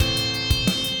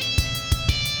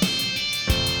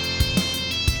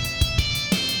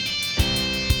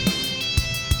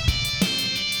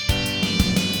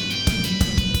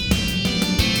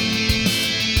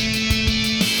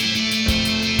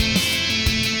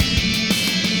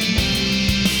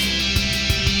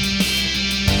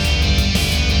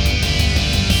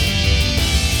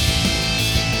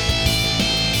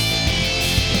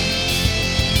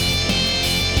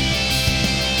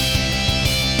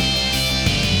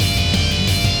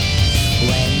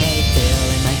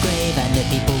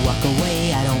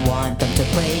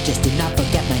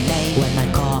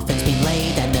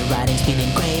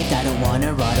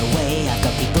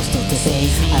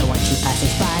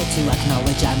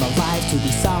age I'm alive to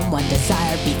be someone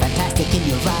desired, be fantastic in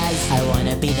your eyes. I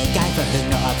wanna be the guy for whom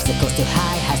no obstacles too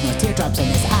high, has no teardrops in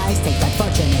his eyes, takes that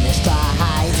fortune in his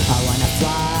stride. I wanna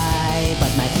fly,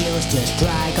 but my heels just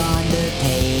drag on the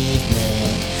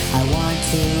pavement. I want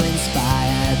to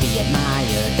inspire, be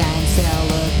admired and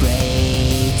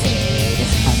celebrated.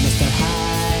 I'm Mr.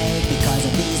 Hyde because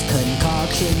of these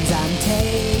concoctions I'm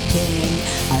taking.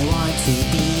 I want to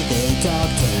be the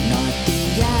doctor, not the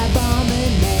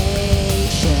abomination.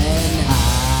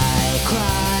 I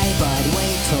cry, but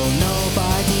wait till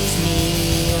nobody's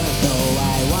near. Though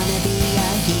I wanna be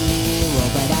a hero,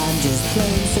 but I'm just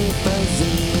plain Super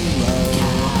Zero.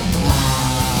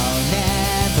 I'll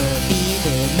never be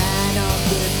the man of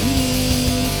the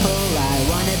people. I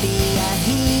wanna be a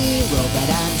hero, but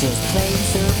I'm just plain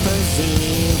Super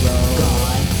Zero.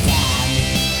 God damn.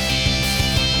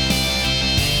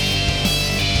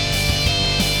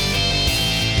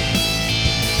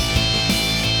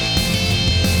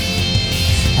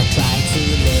 I try to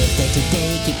live day to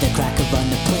day, keep the cracker on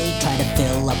the plate, try to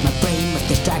fill up my brain with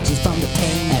distractions from the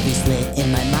pain. Every slit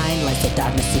in my mind lies the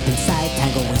darkness deep inside,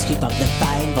 tangled wings creep up the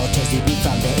vine, vultures eat me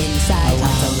from the inside. I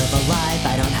want to live alive,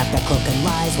 I don't have to cloak and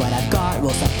lies, what I've got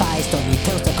will suffice, don't need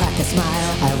pills to crack a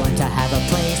smile. I want to have a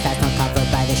place that's not